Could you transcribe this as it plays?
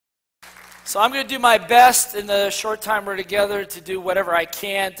So I'm going to do my best in the short time we're together to do whatever I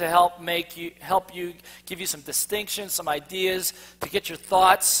can to help you, give you some distinction, some ideas, to get your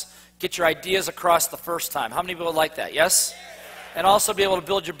thoughts, get your ideas across the first time. How many people would like that? Yes? And also be able to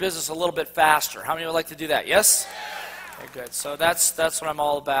build your business a little bit faster. How many would like to do that? Yes? Okay, good. So that's what I'm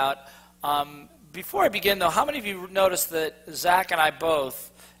all about. Before I begin, though, how many of you noticed that Zach and I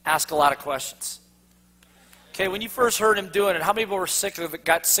both ask a lot of questions? Okay, when you first heard him doing it, how many people were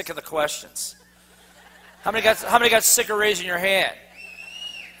got sick of the questions? How many got sick of raising your hand?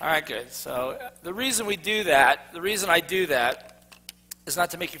 All right, good. So the reason I do that, is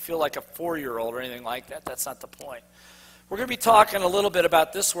not to make you feel like a 4-year-old or anything like that. That's not the point. We're going to be talking a little bit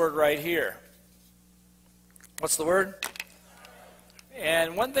about this word right here. What's the word?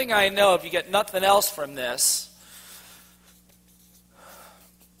 And one thing I know, if you get nothing else from this,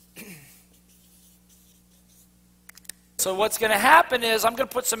 so what's going to happen is I'm going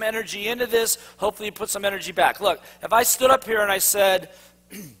to put some energy into this. Hopefully you put some energy back. Look, if I stood up here and I said,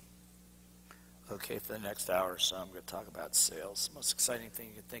 okay, for the next hour or so, I'm going to talk about sales. Most exciting thing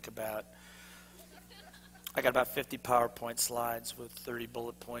you can think about. I got about 50 PowerPoint slides with 30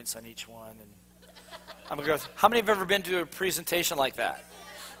 bullet points on each one. And I'm going to go, how many have ever been to a presentation like that?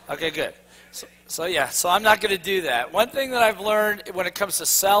 Okay, good. So I'm not going to do that. One thing that I've learned when it comes to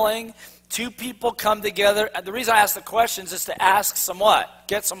selling, two people come together. And the reason I ask the questions is to ask some what?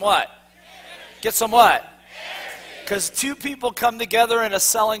 Get some what? Get some what? Because two people come together in a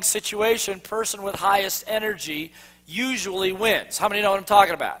selling situation, person with highest energy usually wins. How many know what I'm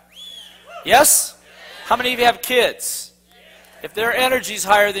talking about? Yes? How many of you have kids? If their energy is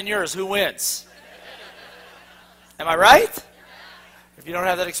higher than yours, who wins? Am I right? If you don't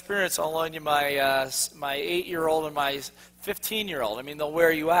have that experience, I'll loan you my 8-year-old and my 15-year-old. I mean, they'll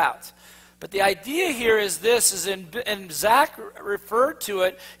wear you out. But the idea here is this, and Zach referred to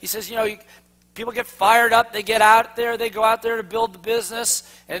it. He says, you know, people get fired up, they get out there, they go out there to build the business,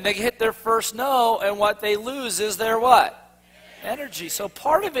 and they hit their first no, and what they lose is their what? Energy. So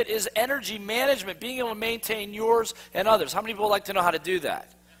part of it is energy management, being able to maintain yours and others. How many people would like to know how to do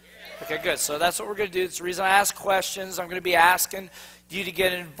that? Okay, good. So that's what we're going to do. It's the reason I ask questions. I'm going to be asking you to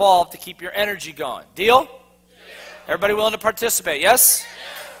get involved to keep your energy going. Deal? Everybody willing to participate? Yes?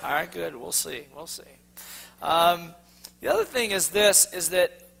 All right, good. We'll see. We'll see. The other thing is this, is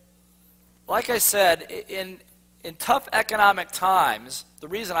that, like I said, in tough economic times, the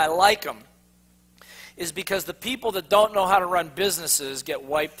reason I like them is because the people that don't know how to run businesses get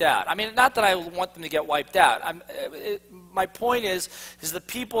wiped out. I mean, not that I want them to get wiped out. My point is the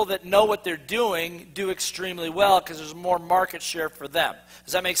people that know what they're doing do extremely well because there's more market share for them.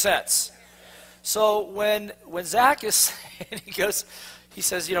 Does that make sense? So when Zach is saying, he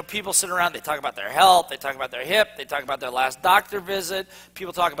says, you know, people sit around, they talk about their health, they talk about their hip, they talk about their last doctor visit.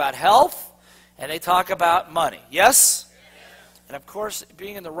 People talk about health, and they talk about money. Yes? And of course,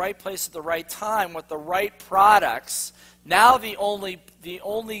 being in the right place at the right time with the right products, now the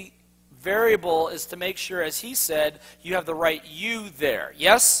only variable is to make sure, as he said, you have the right you there.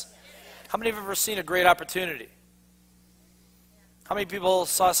 Yes? How many have ever seen a great opportunity? How many people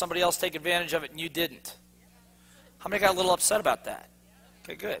saw somebody else take advantage of it and you didn't? How many got a little upset about that?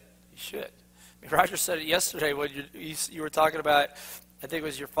 Okay, good. You should. I mean, Roger said it yesterday when you were talking about, I think it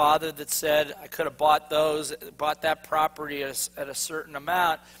was your father that said, I could have bought that property at a certain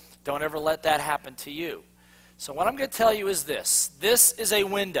amount. Don't ever let that happen to you. So what I'm going to tell you is this. This is a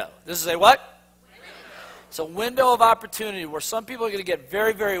window. This is a what? Window. It's a window of opportunity where some people are going to get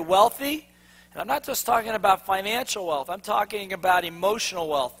very, very wealthy. And I'm not just talking about financial wealth. I'm talking about emotional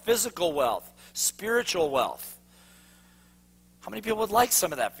wealth, physical wealth, spiritual wealth. How many people would like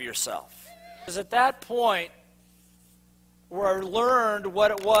some of that for yourself? Because at that point, where I learned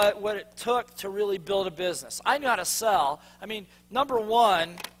what it took to really build a business. I knew how to sell. I mean, number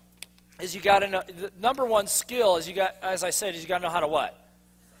one is you got to know, the number one skill is as I said, is you got to know how to what?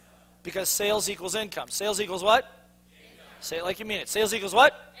 Because sales equals income. Sales equals what? Income. Say it like you mean it. Sales equals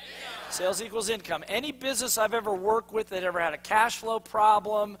what? Income. Sales equals income. Any business I've ever worked with that ever had a cash flow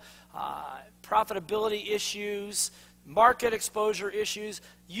problem, profitability issues, market exposure issues,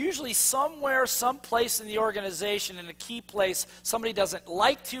 usually somewhere, someplace in the organization, in a key place, somebody doesn't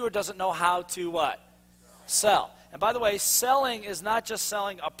like to or doesn't know how to what? Sell. And by the way, selling is not just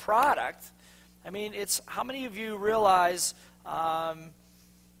selling a product. I mean, it's how many of you realize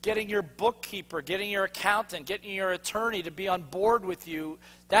getting your bookkeeper, getting your accountant, getting your attorney to be on board with you,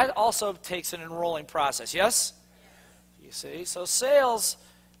 that also takes an enrolling process, yes? You see? So sales,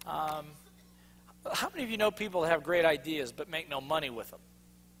 how many of you know people that have great ideas but make no money with them?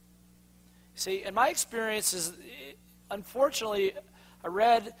 See, in my experience is, unfortunately, I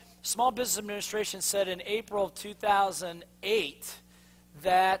read Small Business Administration said in April of 2008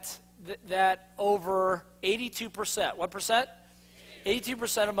 that over 82%, what percent?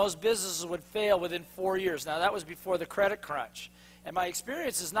 82% of most businesses would fail within 4 years. Now, that was before the credit crunch. And my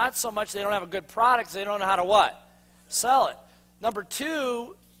experience is not so much they don't have a good product, they don't know how to what? Sell it. Number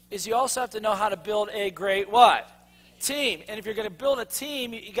two is you also have to know how to build a great what? Team. And if you're going to build a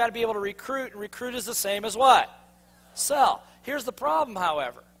team, you got to be able to recruit, and recruit is the same as what? Sell. Here's the problem,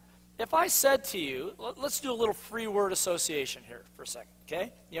 however. If I said to you, let's do a little free word association here for a second,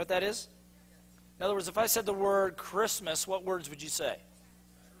 okay? You know what that is? In other words, if I said the word Christmas, what words would you say?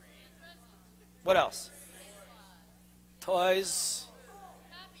 What else? Toys,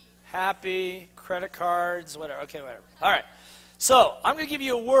 happy, credit cards, whatever. Okay, whatever. All right. So I'm going to give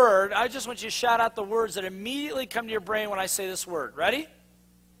you a word. I just want you to shout out the words that immediately come to your brain when I say this word. Ready?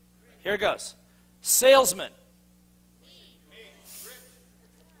 Here it goes. Salesman.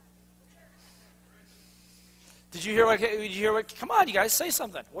 Did you hear what? Come on, you guys, say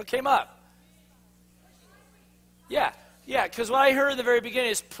something. What came up? Yeah, because what I heard in the very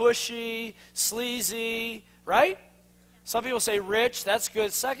beginning is pushy, sleazy, right? Some people say rich, that's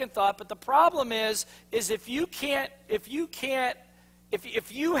good, second thought, but the problem is if you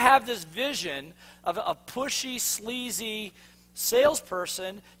have this vision of a pushy, sleazy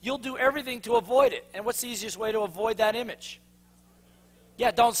salesperson, you'll do everything to avoid it. And what's the easiest way to avoid that image?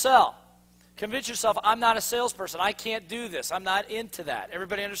 Yeah, don't sell. Convince yourself, I'm not a salesperson. I can't do this. I'm not into that.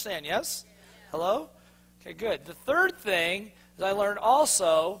 Everybody understand, yes? Hello? Okay, good. The third thing that I learned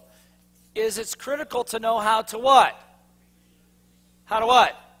also is it's critical to know how to what? How to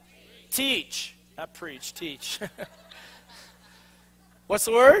what? Teach. Not preach, teach. What's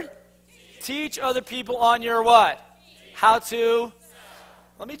the word? Teach other people on your what? How to?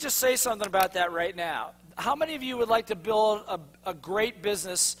 Let me just say something about that right now. How many of you would like to build a great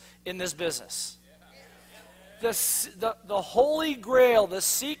business in this business? The holy grail, the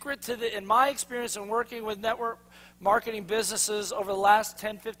secret to in my experience in working with network marketing businesses over the last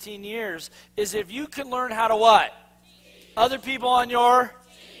 10, 15 years is if you can learn how to what? Other people on your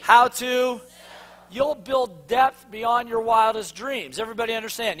how to, you'll build depth beyond your wildest dreams. Everybody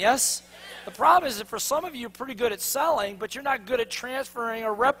understand, yes? The problem is that for some of you, you're pretty good at selling, but you're not good at transferring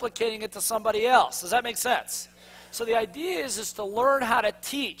or replicating it to somebody else. Does that make sense? So the idea is to learn how to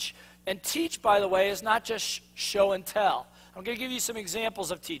teach. And teach, by the way, is not just show and tell. I'm going to give you some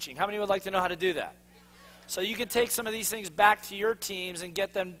examples of teaching. How many would like to know how to do that? So you can take some of these things back to your teams and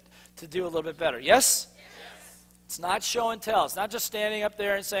get them to do a little bit better. Yes? It's not show and tell. It's not just standing up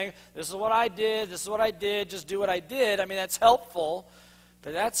there and saying, this is what I did, this is what I did, just do what I did. I mean, that's helpful.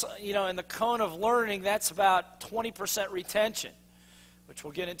 But that's, in the cone of learning, that's about 20% retention, which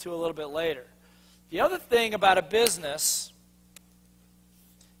we'll get into a little bit later. The other thing about a business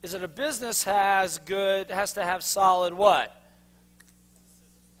is that a business has to have solid what?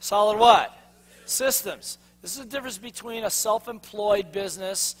 Solid what? Systems. This is the difference between a self-employed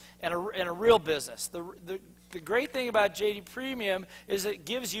business and a real business. The great thing about JD Premium is it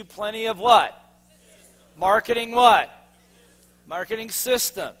gives you plenty of what? Marketing what? Marketing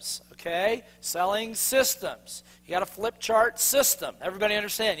systems, okay? Selling systems. You got a flip chart system. Everybody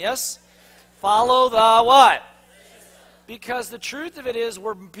understand, yes? Follow the what? Because the truth of it is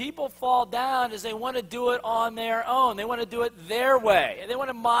where people fall down is they want to do it on their own. They want to do it their way. And they want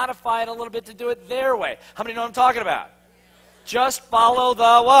to modify it a little bit to do it their way. How many know what I'm talking about? Just follow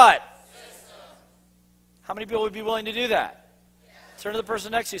the what? How many people would be willing to do that? Turn to the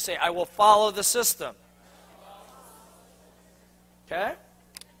person next to you and say, I will follow the system. Okay?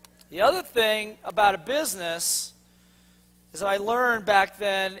 The other thing about a business is that I learned back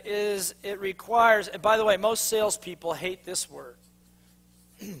then is it requires, and by the way, most salespeople hate this word.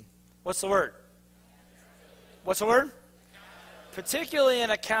 What's the word? What's the word? Particularly an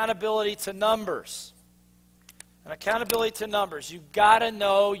accountability to numbers. An accountability to numbers. You've got to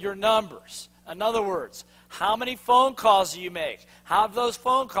know your numbers. In other words, how many phone calls do you make? How of those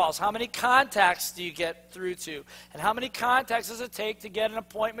phone calls, how many contacts do you get through to? And how many contacts does it take to get an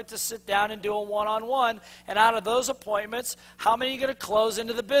appointment to sit down and do a one-on-one? And out of those appointments, how many are you going to close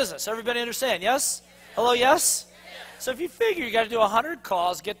into the business? Everybody understand, yes? Hello, yes? So if you figure you got to do 100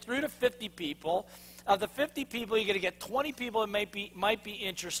 calls, get through to 50 people. Of the 50 people, you're going to get 20 people that might be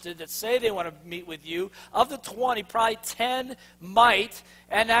interested that say they want to meet with you. Of the 20, probably 10 might,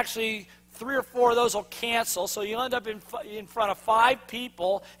 and actually 3 or 4 of those will cancel, so you end up in front of 5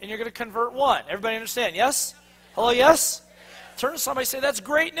 people, and you're going to convert 1. Everybody understand, yes? Hello, yes? Turn to somebody and say, that's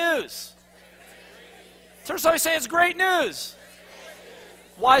great news. Turn to somebody and say, it's great news.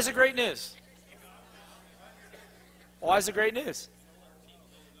 Why is it great news? Why is it great news?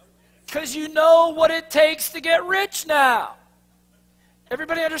 Because you know what it takes to get rich now.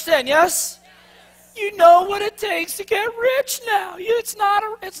 Everybody understand, yes? You know what it takes to get rich now. It's not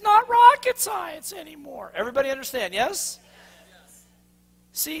rocket science anymore. Everybody understand, yes?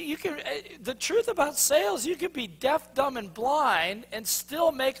 See, the truth about sales, you can be deaf, dumb, and blind and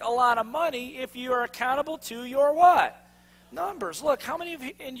still make a lot of money if you are accountable to your what? Numbers. Look, how many of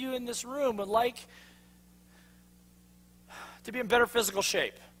you in this room would like to be in better physical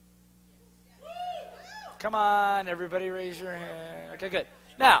shape? Come on, everybody raise your hand. Okay, good.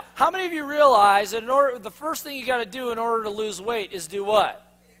 Now, how many of you realize that the first thing you got to do in order to lose weight is do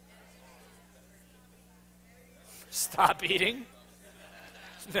what? Stop eating?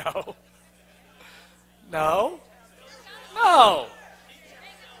 No. No. No.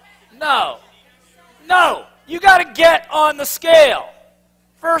 No. No. You got to get on the scale.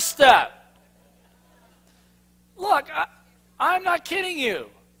 First step. Look, I'm not kidding you.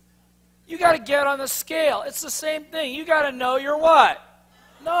 You got to get on the scale. It's the same thing. You got to know your what?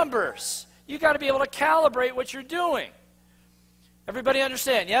 Numbers. You got to be able to calibrate what you're doing. Everybody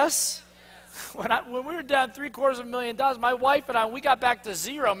understand, yes? When we were down $750,000, my wife and I, we got back to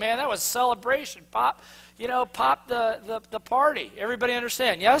zero, man. That was celebration. Pop the party. Everybody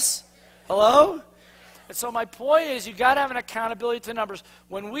understand, yes? Hello? And so my point is you got to have an accountability to numbers.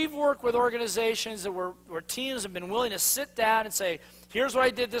 When we've worked with organizations where teams have been willing to sit down and say, here's what I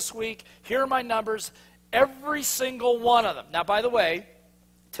did this week, here are my numbers, every single one of them. Now, by the way,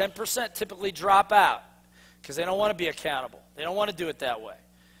 10% typically drop out because they don't want to be accountable. They don't want to do it that way.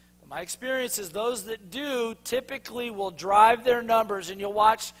 But my experience is those that do typically will drive their numbers, and you'll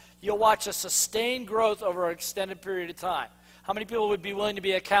watch a sustained growth over an extended period of time. How many people would be willing to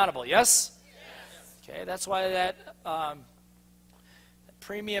be accountable? Yes? Okay, that's why that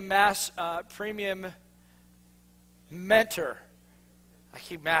premium mentor, I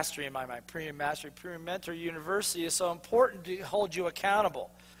keep mastery in my mind, premium mentor university is so important to hold you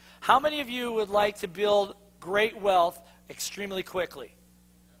accountable. How many of you would like to build great wealth extremely quickly?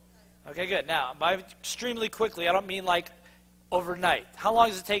 Okay, good. Now, by extremely quickly, I don't mean like overnight. How long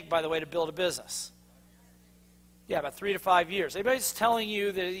does it take, by the way, to build a business? Yeah, about 3 to 5 years. Anybody that's telling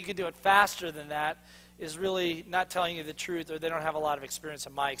you that you can do it faster than that is really not telling you the truth, or they don't have a lot of experience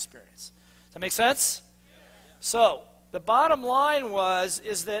in my experience. Does that make sense? So, the bottom line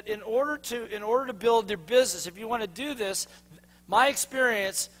is that in order to build your business, if you want to do this, my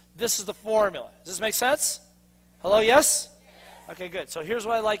experience, this is the formula. Does this make sense? Hello, yes? Okay, good. So here's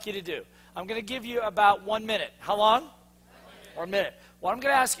what I'd like you to do. I'm going to give you about 1 minute. How long? 1 minute. What I'm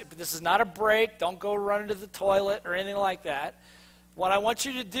going to ask you, but this is not a break. Don't go run into the toilet or anything like that. What I want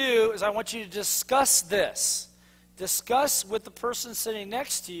you to do is I want you to discuss this. Discuss with the person sitting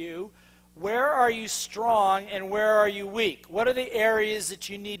next to you, where are you strong and where are you weak? What are the areas that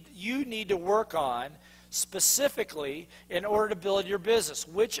you need to work on specifically in order to build your business?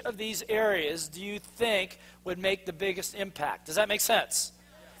 Which of these areas do you think would make the biggest impact? Does that make sense?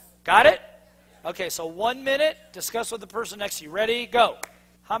 Got it? Okay, so 1 minute, discuss with the person next to you. Ready? Go.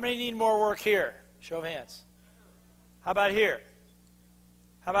 How many need more work here? Show of hands. How about here?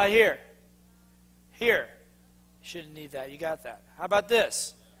 How about here? Here. You shouldn't need that. You got that. How about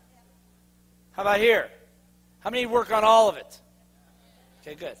this? How about here? How many work on all of it?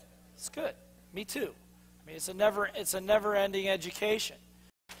 Okay, good. It's good. Me too. I mean, it's a never-ending education.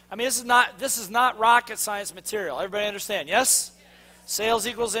 I mean, this is not rocket science material. Everybody understand? Yes? Sales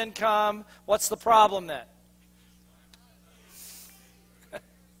equals income. What's the problem then?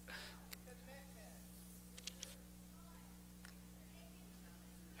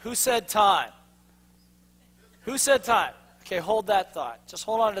 Who said time? Who said time? Okay, hold that thought. Just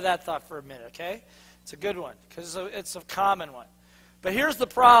hold on to that thought for a minute, okay? It's a good one because it's a common one. But here's the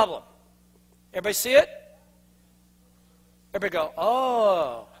problem. Everybody see it? Everybody go,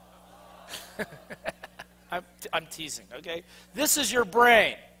 oh. I'm teasing, okay? This is your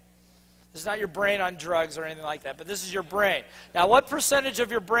brain. This is not your brain on drugs or anything like that, but this is your brain. Now, what percentage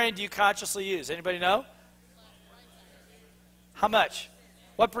of your brain do you consciously use? Anybody know? How much?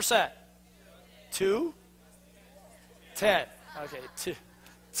 What percent? 2? 10. Okay, 2.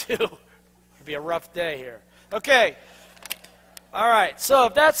 It'll be a rough day here. Okay. All right. So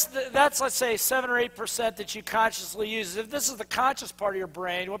if that's let's say 7 or 8% that you consciously use. If this is the conscious part of your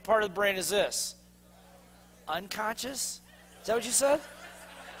brain, what part of the brain is this? Unconscious? Is that what you said?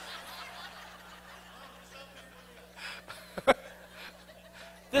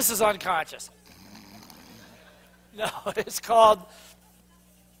 This is unconscious. No, it's called,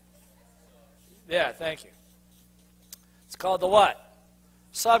 yeah, thank you. It's called the what?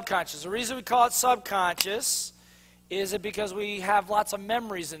 Subconscious. The reason we call it subconscious Is it because we have lots of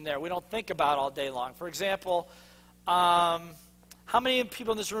memories in there we don't think about all day long? For example, how many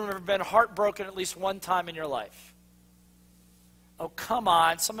people in this room have ever been heartbroken at least one time in your life? Oh, come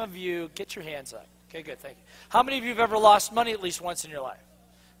on. Some of you, get your hands up. Okay, good, thank you. How many of you have ever lost money at least once in your life?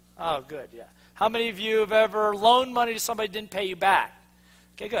 Oh, good, yeah. How many of you have ever loaned money to somebody who didn't pay you back?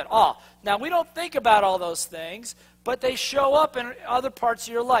 Okay, good. Oh, now we don't think about all those things, but they show up in other parts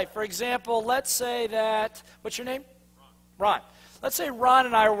of your life. For example, let's say that, what's your name? Ron. Let's say Ron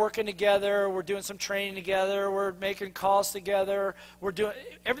and I are working together, we're doing some training together, we're making calls together,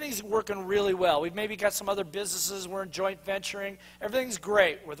 everything's working really well. We've maybe got some other businesses, we're in joint venturing. Everything's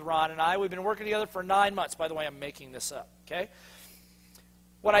great with Ron and I. We've been working together for 9 months. By the way, I'm making this up, okay?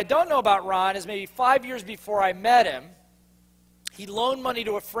 What I don't know about Ron is maybe 5 years before I met him, he loaned money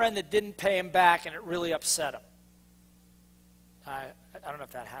to a friend that didn't pay him back, and it really upset him. I don't know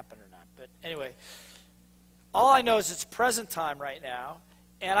if that happened or not, but anyway. All I know is it's present time right now,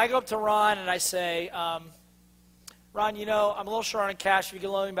 and I go up to Ron and I say, Ron, you know, I'm a little short on cash. If you can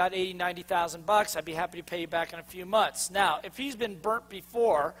loan me about $80,000, $90,000, I'd be happy to pay you back in a few months. Now, if he's been burnt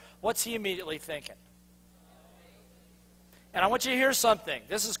before, what's he immediately thinking? And I want you to hear something.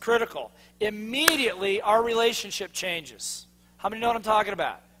 This is critical. Immediately, our relationship changes. How many know what I'm talking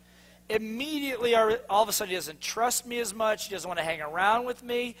about? Immediately, all of a sudden, he doesn't trust me as much. He doesn't want to hang around with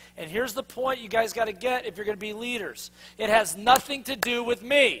me. And here's the point you guys got to get if you're going to be leaders. It has nothing to do with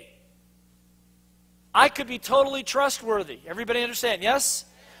me. I could be totally trustworthy. Everybody understand? Yes?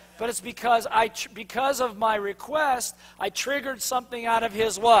 But it's because because of my request, I triggered something out of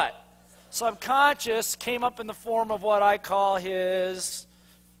his what? Subconscious, came up in the form of what I call his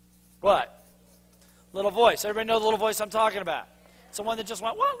what? Little voice. Everybody know the little voice I'm talking about? It's the one that just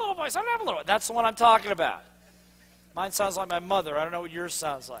went, what little voice? I don't have a little voice. That's the one I'm talking about. Mine sounds like my mother. I don't know what yours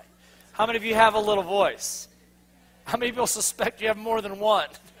sounds like. How many of you have a little voice? How many people suspect you have more than one?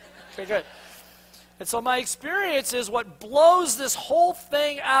 Okay, good. And so my experience is what blows this whole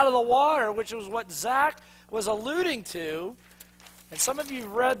thing out of the water, which was what Zach was alluding to, and some of you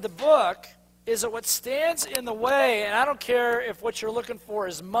have read the book, is that what stands in the way, and I don't care if what you're looking for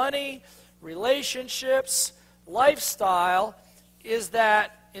is money, relationships, lifestyle, is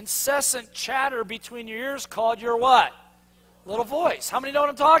that incessant chatter between your ears called your what? Little voice. How many know what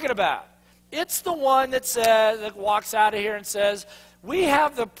I'm talking about? It's the one that says, that walks out of here and says, we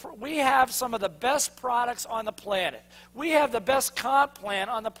have some of the best products on the planet. We have the best comp plan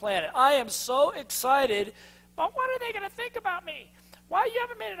on the planet. I am so excited, but what are they going to think about me? Why you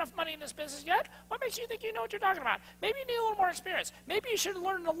haven't made enough money in this business yet? What makes you think you know what you're talking about? Maybe you need a little more experience. Maybe you should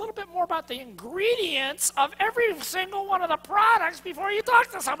learn a little bit more about the ingredients of every single one of the products before you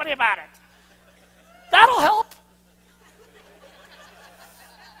talk to somebody about it. That'll help.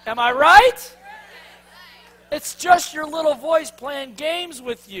 Am I right? It's just your little voice playing games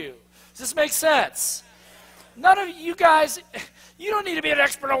with you. Does this make sense? None of you guys, you don't need to be an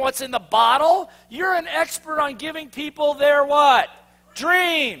expert on what's in the bottle. You're an expert on giving people their what?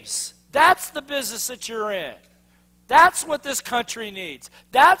 Dreams. That's the business that you're in. That's what this country needs.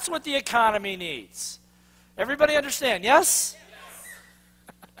 That's what the economy needs. Everybody understand, yes?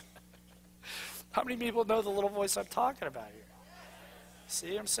 How many people know the little voice I'm talking about here?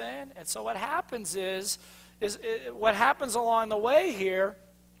 See what I'm saying? And so what happens is what happens along the way here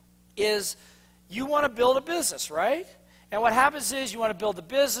is you want to build a business, right? And what happens is you want to build a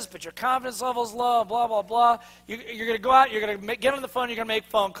business, but your confidence level is low, blah, blah, blah. You're going to go out, you're going to get on the phone, you're going to make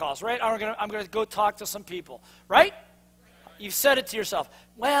phone calls, right? I'm going to go talk to some people, right? You've said it to yourself.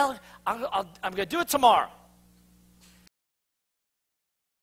 Well, I'm going to do it tomorrow.